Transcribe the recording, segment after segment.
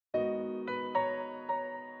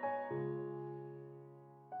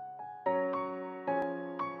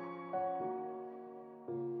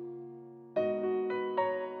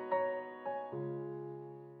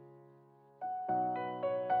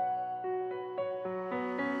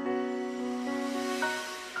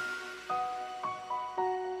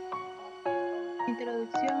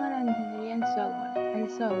Introducción a la ingeniería en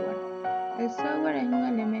software. El software es un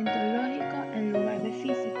elemento lógico en lugar de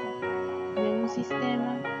físico de un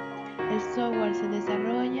sistema. El software se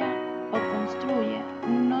desarrolla o construye,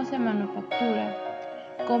 no se manufactura.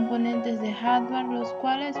 Componentes de hardware, los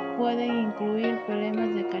cuales pueden incluir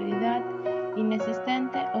problemas de calidad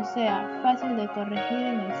inexistente, o sea, fácil de corregir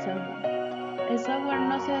en el software. El software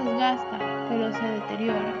no se desgasta, pero se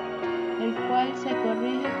deteriora, el cual se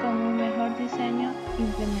corrige con un mejor diseño e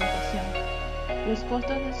implementación. Los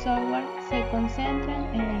costos de software se concentran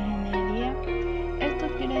en la ingeniería. Esto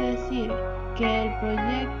quiere decir que el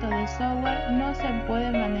proyecto de software no se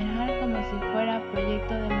puede manejar como si fuera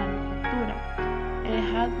proyecto de manufactura. El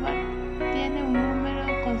hardware tiene un número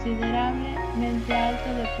considerablemente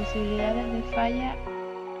alto de posibilidades de falla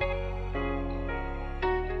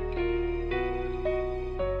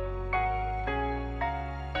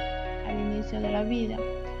al inicio de la vida.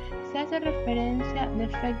 Se hace referencia a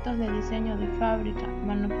defectos de diseño de fábrica,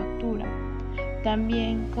 manufactura.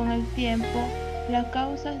 También, con el tiempo, las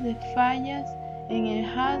causas de fallas en el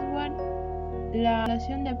hardware, la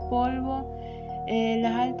acumulación de polvo,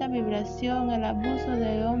 la alta vibración, el abuso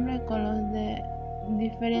del hombre con los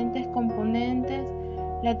diferentes componentes,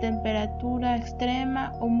 la temperatura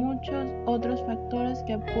extrema o muchos otros factores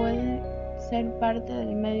que pueden ser parte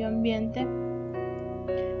del medio ambiente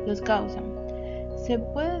los causan. Se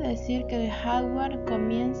puede decir que el hardware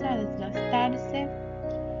comienza a desgastarse.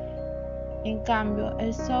 En cambio,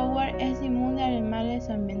 el software es inmune a males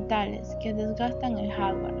ambientales que desgastan el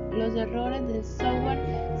hardware. Los errores del software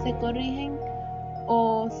se corrigen,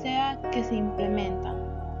 o sea que se implementan.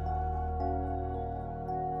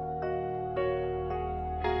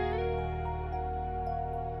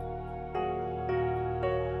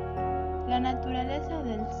 La naturaleza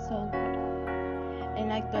del software. En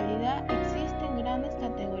la actualidad existen grandes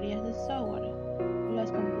categorías de software.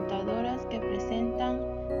 Las computadoras que presentan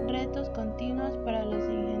retos continuos para los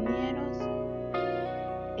ingenieros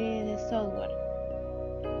de software.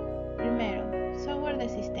 Primero, software de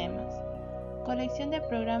sistemas. Colección de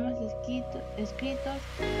programas escritos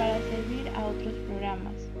para servir a otros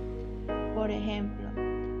programas. Por ejemplo,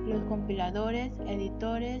 los compiladores,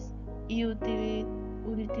 editores y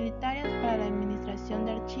utilitarios para la administración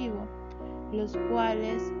de archivos, los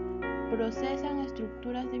cuales procesan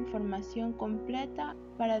estructuras de información completa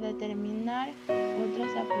para determinar otras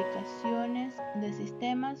aplicaciones de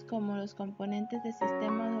sistemas como los componentes de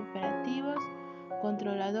sistemas operativos,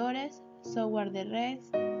 controladores, software de red,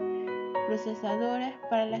 procesadores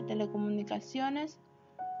para las telecomunicaciones,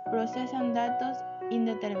 procesan datos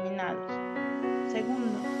indeterminados.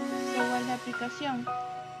 Segundo, software de aplicación.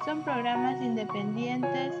 Son programas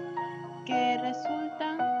independientes que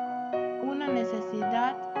resultan una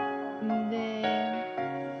necesidad de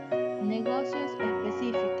negocios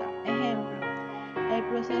específica. Ejemplo, el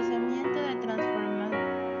procesamiento de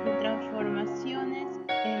transformaciones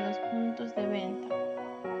en los puntos de venta.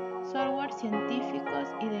 Software científicos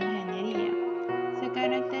y de ingeniería. Se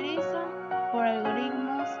caracterizan por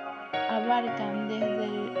algoritmos, abarcan desde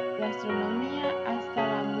la astronomía hasta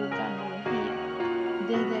la vulcanología,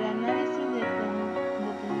 desde el análisis de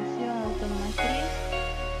tensión automotriz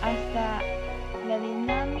hasta la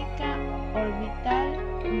dinámica orbital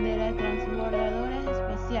de los transbordadores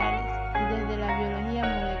espaciales, y desde la biología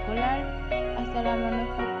molecular hasta la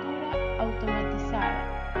manufactura automatizada,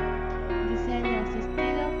 diseño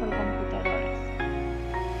asistido por computadores.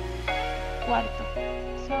 Cuarto,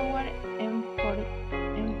 software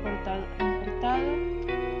importado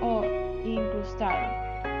o incrustado.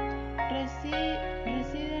 Reside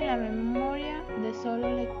en la memoria de solo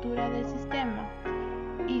lectura del sistema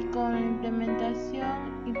y con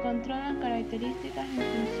implementación y controlan características y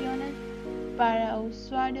funciones para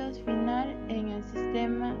usuarios final en el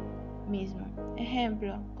sistema mismo.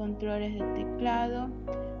 Ejemplo, controles de teclado,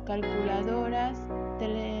 calculadoras,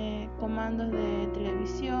 comandos de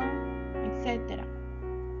televisión, etc.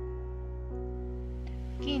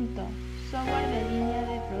 Quinto, software de línea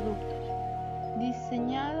de productos,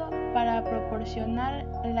 diseñado para proporcionar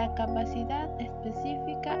la capacidad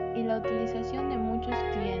específica y la utilización de muchos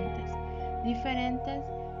clientes diferentes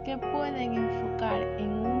que pueden enfocar en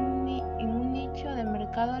un nicho de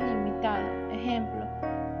mercado limitado. Ejemplo,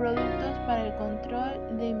 productos para el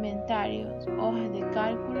control de inventarios, hojas de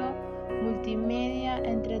cálculo, multimedia,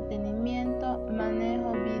 entretenimiento,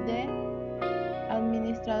 manejo video,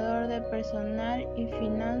 administrador de personal y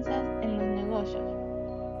finanzas en los negocios.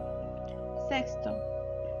 Sexto,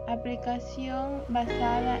 aplicación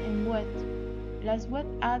basada en web. Las web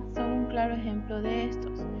apps son un claro ejemplo de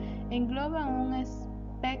estos. Engloban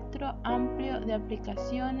espectro amplio de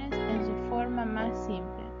aplicaciones en su forma más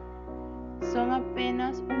simple. Son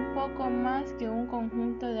apenas un poco más que un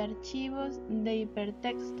conjunto de archivos de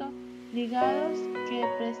hipertexto ligados que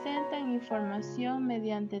presentan información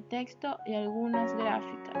mediante texto y algunas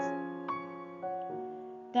gráficas.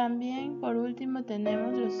 También, por último,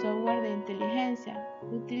 tenemos los software de inteligencia.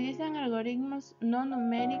 Utilizan algoritmos no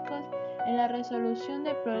numéricos en la resolución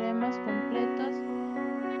de problemas completos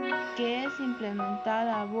que es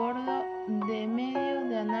implementada a bordo de medios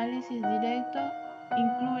de análisis directo.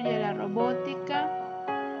 Incluye la robótica,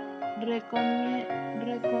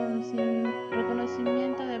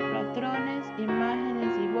 reconocimiento de patrones,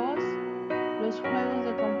 imágenes y voz, los juegos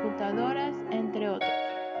de computadoras, entre otros.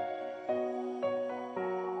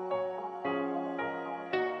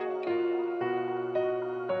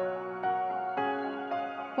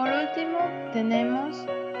 Por último, tenemos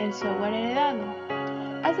el software heredado.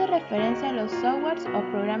 Hace referencia a los softwares o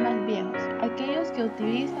programas viejos, aquellos que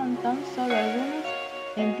utilizan tan solo algunas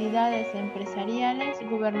entidades empresariales,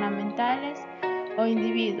 gubernamentales o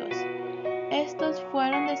individuos. Estos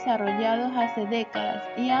fueron desarrollados hace décadas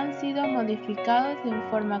y han sido modificados en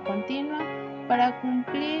forma continua para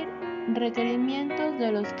cumplir requerimientos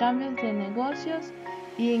de los cambios de negocios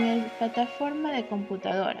y en la plataforma de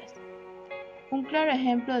computadoras. Un claro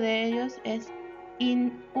ejemplo de ellos es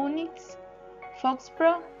Unix,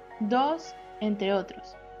 FoxPro 2, entre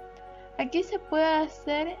otros. Aquí se puede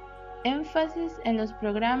hacer énfasis en los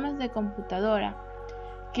programas de computadora,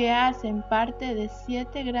 que hacen parte de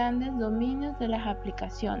 7 grandes dominios de las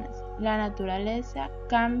aplicaciones, la naturaleza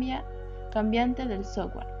cambiante del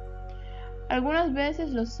software. Algunas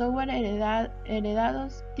veces los software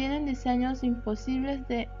heredados tienen diseños imposibles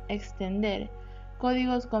de extender,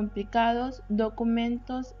 códigos complicados,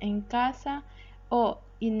 documentos en casa o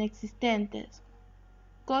inexistentes,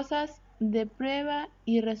 cosas de prueba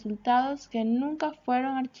y resultados que nunca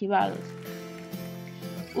fueron archivados,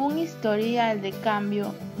 un historial de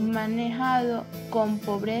cambio manejado con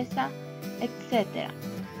pobreza, etc.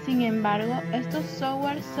 Sin embargo, estos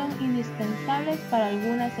softwares son indispensables para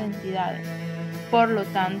algunas entidades. Por lo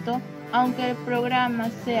tanto, aunque el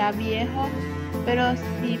programa sea viejo, pero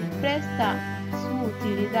si presta su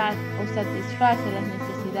utilidad o satisface las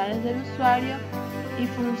necesidades del usuario y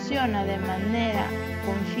funciona de manera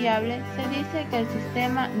confiable, se dice que el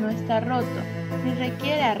sistema no está roto ni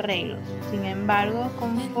requiere arreglos. Sin embargo,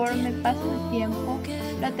 conforme pasa el tiempo,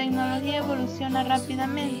 la tecnología evoluciona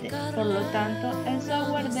rápidamente, por lo tanto, el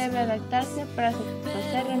software debe adaptarse para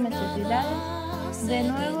satisfacer las necesidades de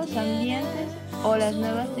nuevos ambientes o las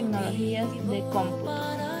nuevas tecnologías de cómputo.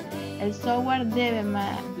 El software debe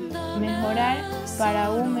mejorar para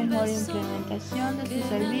una mejor implementación de sus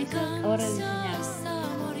servicios o rediseñarse.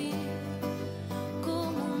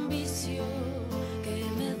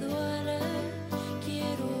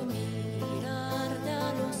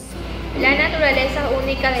 La naturaleza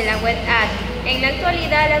única de la web app. En la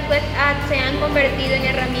actualidad, las web apps se han convertido en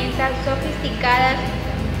herramientas sofisticadas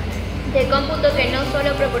de cómputo que no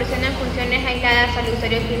solo proporcionan funciones aisladas al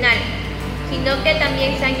usuario final, sino que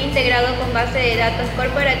también se han integrado con bases de datos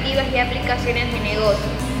corporativas y aplicaciones de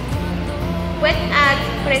negocio. Web apps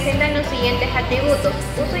presentan los siguientes atributos: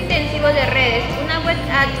 uso intensivo de redes. Una web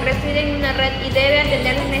app reside en una red y debe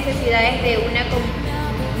atender las necesidades de una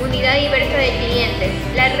comunidad diversa de clientes.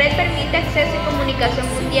 La red permite acceso y comunicación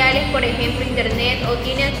mundiales, por ejemplo Internet, o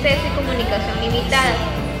tiene acceso y comunicación limitada,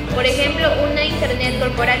 por ejemplo una Internet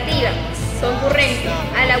corporativa. Concurrencia.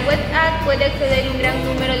 A la web app puede acceder un gran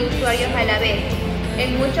número de usuarios a la vez.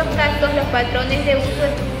 En muchos casos los patrones de uso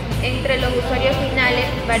entre los usuarios finales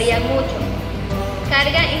varían mucho.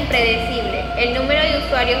 Carga impredecible. El número de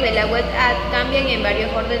usuarios de la web app cambian en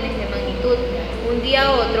varios órdenes de magnitud. Un día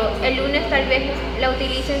a otro, el lunes tal vez la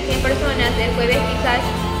utilicen 100 personas, el jueves quizás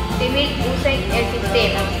 10.000 usen el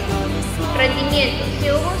sistema. Rendimiento. Si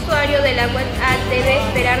un usuario de la web app debe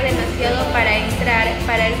esperar demasiado para entrar,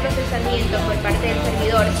 para el procesamiento por parte del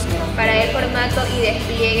servidor, para el formato y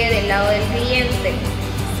despliegue del lado del cliente.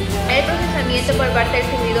 El procesamiento por parte del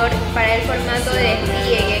servidor para el formato de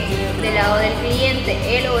despliegue del lado del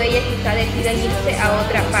cliente. Él o ella quizá decida irse a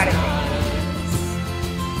otra parte.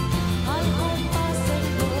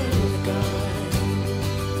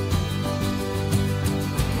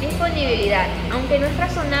 Disponibilidad. Aunque no es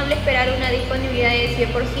razonable esperar una disponibilidad del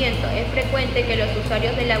 100%, es frecuente que los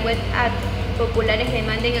usuarios de la web app populares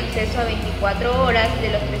demanden acceso a 24 horas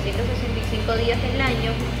de los 365 días del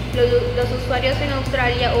año. Los usuarios en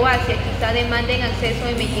Australia o Asia quizá demanden acceso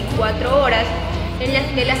en 24 horas en las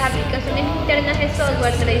que las aplicaciones internas de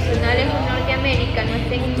software tradicionales en Norteamérica no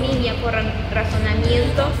estén en línea por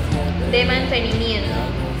razonamiento de mantenimiento.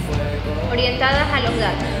 orientadas a los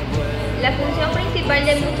datos. La función principal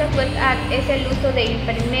de muchas web apps es el uso de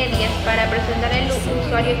intermedias para presentar al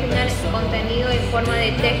usuario final contenido en forma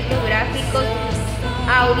de texto, gráficos,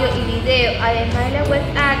 audio y video. Además, las web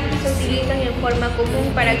apps se utilizan en forma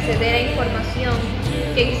común para acceder a información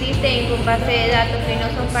que existe en un base de datos que no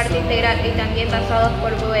son parte integral y también basados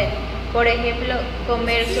por web, por ejemplo,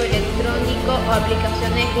 comercio electrónico o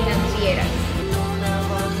aplicaciones financieras.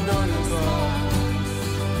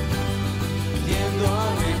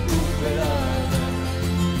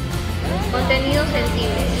 Contenido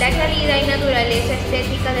sensible. La calidad y naturaleza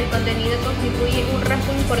estética del contenido constituye un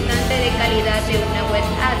rasgo importante de calidad de una web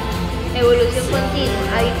app. Evolución continua.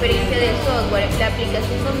 A diferencia del software, la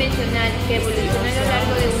aplicación convencional que evoluciona a lo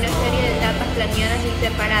largo de una serie de etapas planeadas y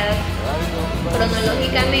separadas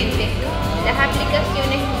cronológicamente, las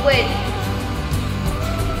aplicaciones web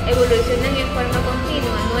evolucionan en forma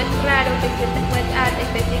continua. No es raro que ciertas web apps,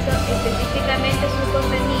 específicamente su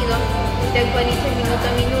contenido, se actualice minuto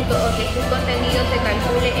a minuto o que su contenido se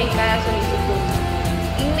calcule en cada solicitud.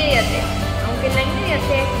 Inmediatez. Aunque la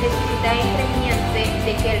inmediatez, necesidad apremiante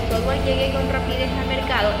de que el software llegue con rapidez al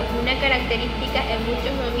mercado, es una característica en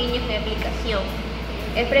muchos dominios de aplicación.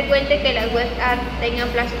 Es frecuente que las web apps tengan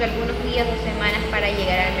plazos de algunos días o semanas para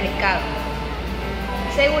llegar al mercado.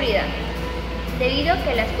 Seguridad. Debido a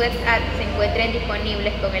que las web apps se encuentren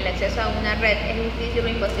disponibles con el acceso a una red, es difícil o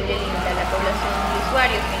imposible limitar la población de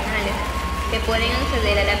usuarios finales que pueden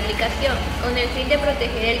acceder a la aplicación, con el fin de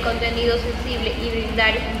proteger el contenido sensible y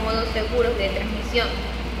brindar modos seguros de transmisión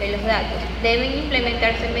de los datos. Deben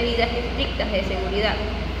implementarse medidas estrictas de seguridad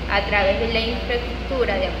a través de la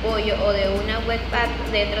infraestructura de apoyo o de una web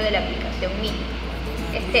app dentro de la aplicación misma.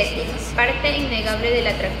 Estética. Parte innegable del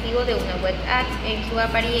atractivo de una web app en su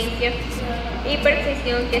apariencia y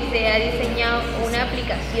percepción que se ha diseñado una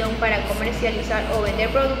aplicación para comercializar o vender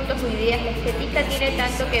productos o ideas. La estética tiene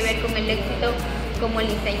tanto que ver con el éxito como el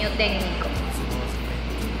diseño técnico.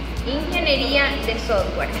 Ingeniería de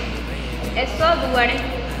software. El software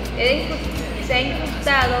se ha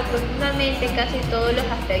incrustado profundamente en casi todos los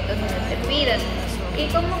aspectos de nuestras vidas y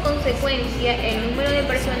como consecuencia el número de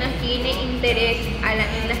personas tiene interés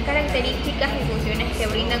en las características y funciones que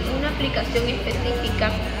brindan una aplicación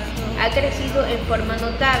específica ha crecido en forma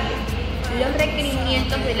notable. Los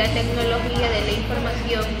requerimientos de la tecnología de la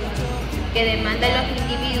información que demandan los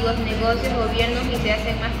individuos, negocios, gobiernos y se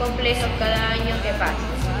hacen más complejos cada año que pasa.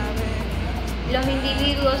 Los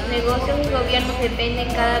individuos, negocios y gobiernos dependen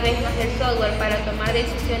cada vez más del software para tomar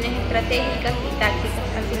decisiones estratégicas y tácticas,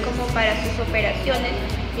 así como para sus operaciones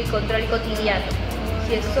y control cotidiano.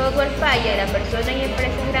 Si el software falla, las personas y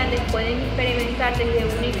empresas grandes pueden experimentar desde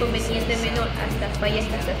un inconveniente menor hasta fallas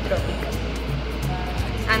catastróficas.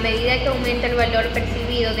 A medida que aumenta el valor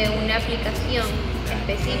percibido de una aplicación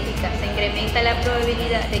específica, se incrementa la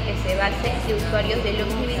probabilidad de que su base de usuarios de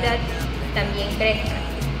longevidad también crezca.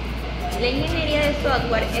 La ingeniería de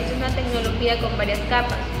software es una tecnología con varias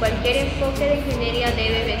capas. Cualquier enfoque de ingeniería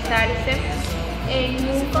debe basarse en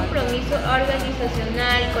un compromiso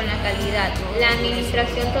organizacional con la calidad. La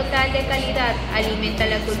administración total de calidad alimenta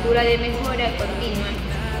la cultura de mejora continua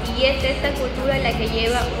y es esta cultura la que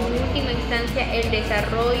lleva en última instancia el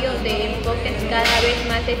desarrollo de enfoques cada vez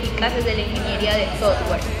más eficaces de la ingeniería de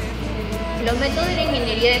software. Los métodos de la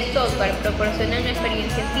ingeniería de software proporcionan una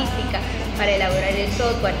experiencia física para elaborar el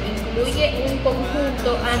software. Incluye un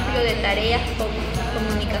conjunto amplio de tareas como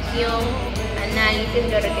comunicación, análisis de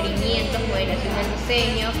los requerimientos, modelación del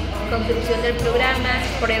diseño, construcción del programa,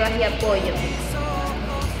 pruebas y apoyo.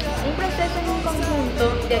 Un proceso es un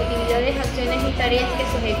conjunto de actividades, acciones y tareas que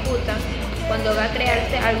se ejecutan cuando va a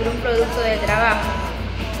crearse algún producto de trabajo.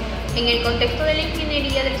 En el contexto de la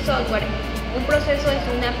ingeniería del software, un proceso es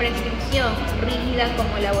una prescripción rígida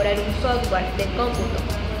como elaborar un software de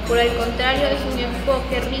cómputo. Por el contrario, es un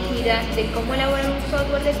enfoque rígida de cómo elaborar un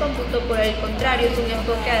software de cómputo. Por el contrario, es un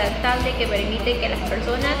enfoque adaptable que permite que las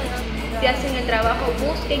personas que hacen el trabajo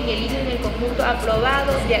busquen y elijan el conjunto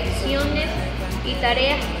aprobado de acciones y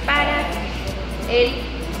tareas para el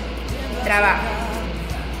trabajo.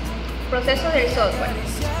 Proceso del software.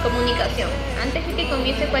 Comunicación. Antes de que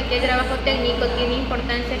comience cualquier trabajo técnico, tiene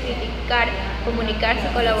importancia criticar,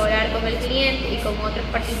 comunicarse, colaborar con el cliente y con otros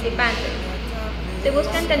participantes. Se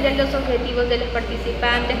busca entender los objetivos de los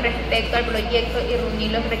participantes respecto al proyecto y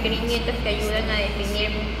reunir los requerimientos que ayudan a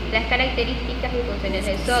definir las características y funciones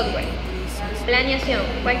del software. Planeación.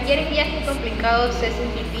 Cualquier viaje complicado se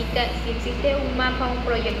simplifica si existe un mapa o un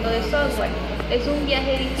proyecto de software. Es un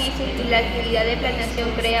viaje difícil y la actividad de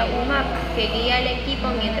planeación crea un mapa que guía al equipo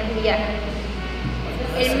mientras viaja.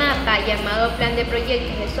 El mapa, llamado Plan de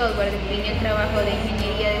Proyectos de Software, define el trabajo de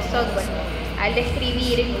ingeniería de software al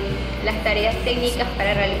describir las tareas técnicas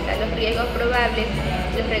para realizar los riesgos probables,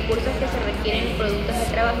 los recursos que se requieren y productos de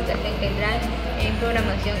trabajo que se encuentran en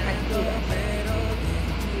programación activa.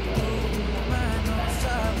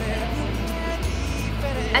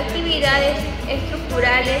 Actividades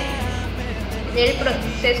estructurales del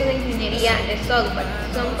proceso de ingeniería de software.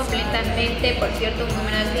 Son completamente, por cierto, un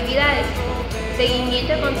número de actividades.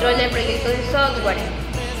 Seguimiento y control del proyecto de software.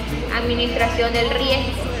 Administración del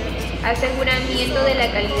riesgo. Aseguramiento de la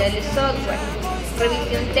calidad del software.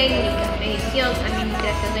 Revisión técnica, medición,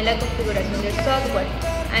 administración de la configuración del software.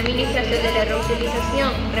 Administración de la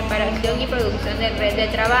reutilización, reparación y producción de red de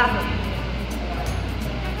trabajo.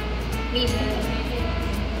 Listo.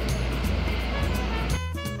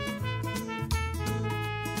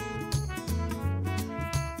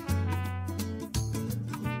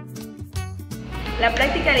 La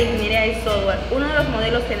práctica de ingeniería de software, uno de los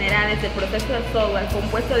modelos generales del proceso de software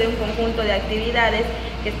compuesto de un conjunto de actividades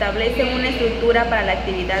que establecen una estructura para la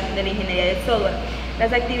actividad de la ingeniería de software.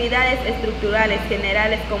 Las actividades estructurales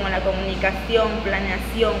generales como la comunicación,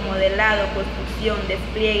 planeación, modelado, construcción,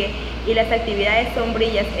 despliegue y las actividades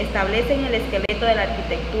sombrillas establecen el esqueleto de la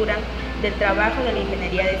arquitectura del trabajo de la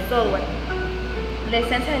ingeniería de software. La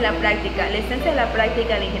esencia de la práctica. La esencia de la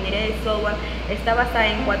práctica de la ingeniería de software está basada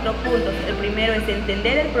en 4 puntos. El primero es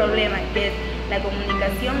entender el problema, que es la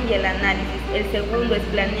comunicación y el análisis. El segundo es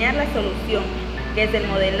planear la solución, que es el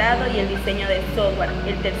modelado y el diseño del software.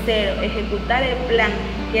 El tercero, ejecutar el plan,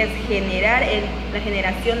 que es la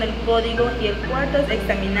generación del código. Y el cuarto es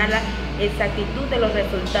examinar la exactitud de los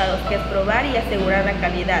resultados, que es probar y asegurar la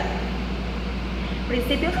calidad.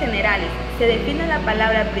 Principios generales. Se define la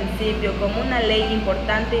palabra principio como una ley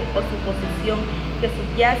importante o suposición que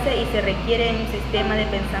subyace y se requiere en un sistema de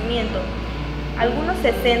pensamiento. Algunos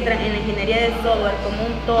se centran en la ingeniería de software como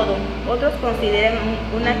un todo, otros consideran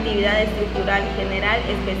una actividad estructural general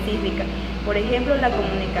específica, por ejemplo la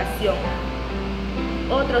comunicación.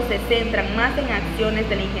 Otros se centran más en acciones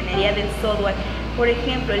de la ingeniería del software, por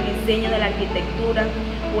ejemplo el diseño de la arquitectura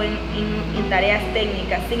o en tareas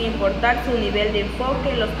técnicas. Sin importar su nivel de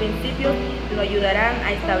enfoque, los principios lo ayudarán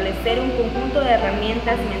a establecer un conjunto de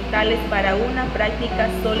herramientas mentales para una práctica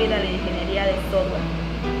sólida de ingeniería de software.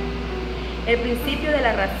 El principio de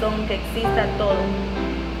la razón, que exista todo.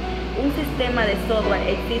 Un sistema de software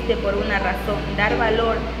existe por una razón: dar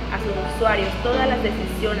valor a sus usuarios. Todas las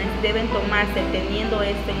decisiones deben tomarse teniendo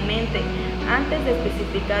esto en mente antes de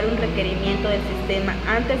especificar un requerimiento del sistema,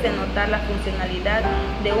 antes de notar la funcionalidad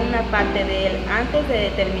de una parte de él, antes de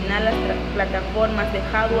determinar las plataformas de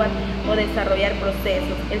hardware o desarrollar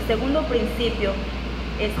procesos. El segundo principio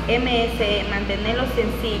es MSE, mantenerlo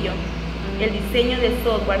sencillo. El diseño de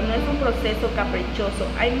software no es un proceso caprichoso.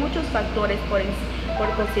 Hay muchos factores por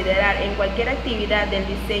considerar en cualquier actividad del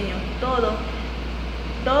diseño.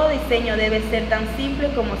 Todo diseño debe ser tan simple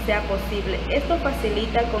como sea posible. Esto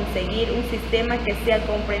facilita conseguir un sistema que sea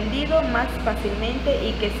comprendido más fácilmente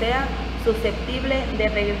y que sea susceptible de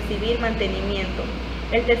recibir mantenimiento.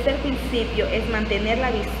 El tercer principio es mantener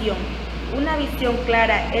la visión. Una visión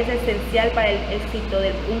clara es esencial para el éxito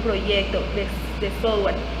de un proyecto de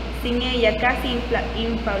software. Sin ella, casi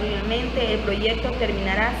infaliblemente, el proyecto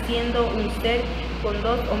terminará siendo un ser con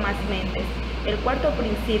 2 o más mentes. El cuarto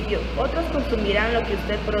principio: otros consumirán lo que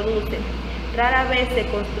usted produce. Rara vez se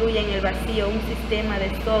construye en el vacío un sistema de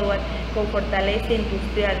software con fortaleza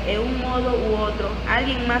industrial. En un modo u otro,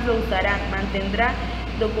 alguien más lo usará, mantendrá,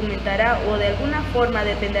 documentará o de alguna forma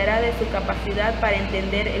dependerá de su capacidad para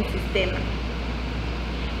entender el sistema.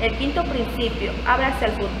 El quinto principio: abre hacia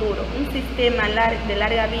el futuro. Un sistema de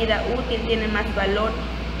larga vida útil tiene más valor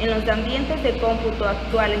en los ambientes de cómputo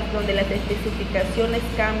actuales, donde las especificaciones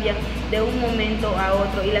cambian de un momento a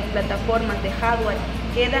otro y las plataformas de hardware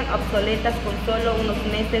quedan obsoletas con solo unos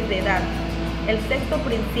meses de edad. El sexto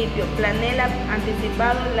principio: planea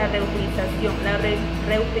anticipado la reutilización. La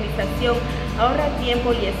reutilización ahorra tiempo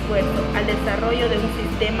y esfuerzo al desarrollo de un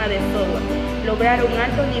sistema de software. Lograr un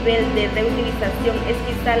alto nivel de reutilización es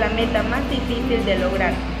quizá la meta más difícil de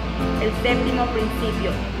lograr. El séptimo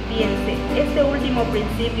principio: piense. Este último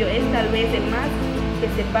principio es tal vez el más que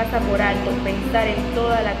se pasa por alto. Pensar en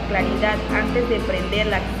toda la claridad antes de emprender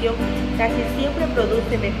la acción casi siempre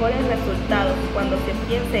produce mejores resultados. Cuando se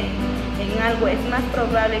piense en algo, es más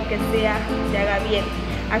probable que se haga bien.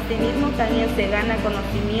 Asimismo, también se gana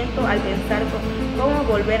conocimiento al pensar cómo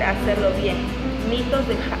volver a hacerlo bien. Mitos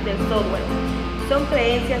del software. Son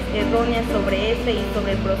creencias erróneas sobre este y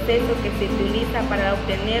sobre el proceso que se utiliza para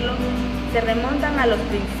obtenerlo. se remontan a los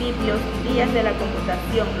principios días de la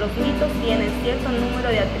computación. Los mitos tienen cierto número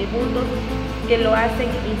de atributos que lo hacen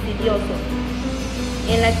insidioso.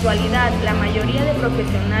 En la actualidad, la mayoría de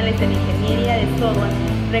profesionales de la ingeniería de software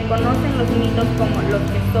reconocen los mitos como los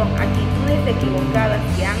que son actitudes equivocadas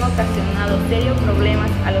que han ocasionado serios problemas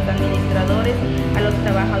a los administradores, a los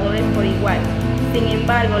trabajadores por igual. Sin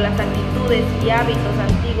embargo, las actitudes y hábitos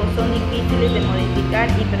antiguos son difíciles de modificar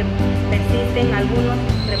y persisten algunos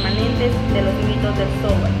remanentes de los mitos del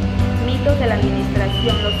software. Mitos de la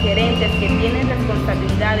administración: los gerentes que tienen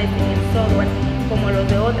responsabilidades en el software, como los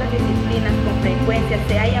de otras disciplinas, con frecuencia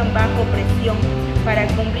se hallan bajo presión para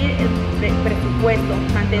cumplir el presupuesto,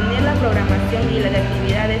 mantener la programación y las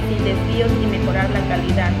actividades sin desvíos y mejorar la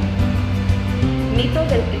calidad. Mitos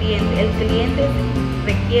del cliente: el cliente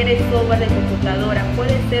requiere software de computadora,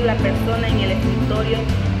 puede ser la persona en el escritorio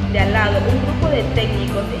de al lado, un grupo de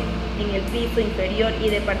técnicos en el piso inferior y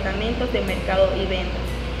departamentos de mercado y ventas.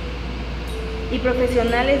 Y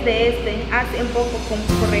profesionales de hacen poco con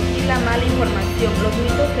corregir la mala información. Los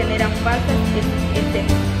mitos generan falsas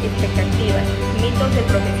expectativas. Mitos del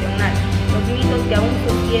profesional: los mitos que aún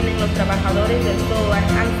sostienen los trabajadores del software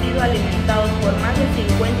han sido alimentados por más de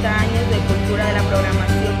 50 años de cultura de la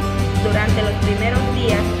programación. Durante los primeros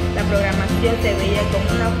días, la programación se veía como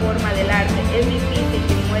una forma del arte. Es difícil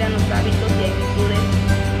que mueran los hábitos y actitudes.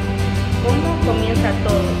 ¿Cómo comienza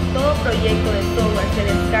todo? Todo proyecto de software se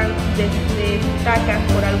destaca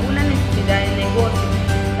por alguna necesidad de negocio,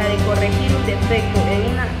 la de corregir un defecto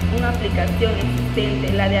en una aplicación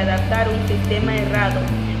existente, la de adaptar un sistema errado,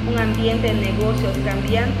 un ambiente de negocios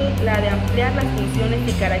cambiante, la de ampliar las funciones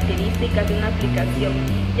y características de una aplicación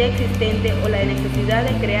ya existente o la necesidad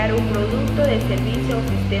de crear un producto de servicio o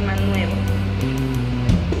sistema nuevo.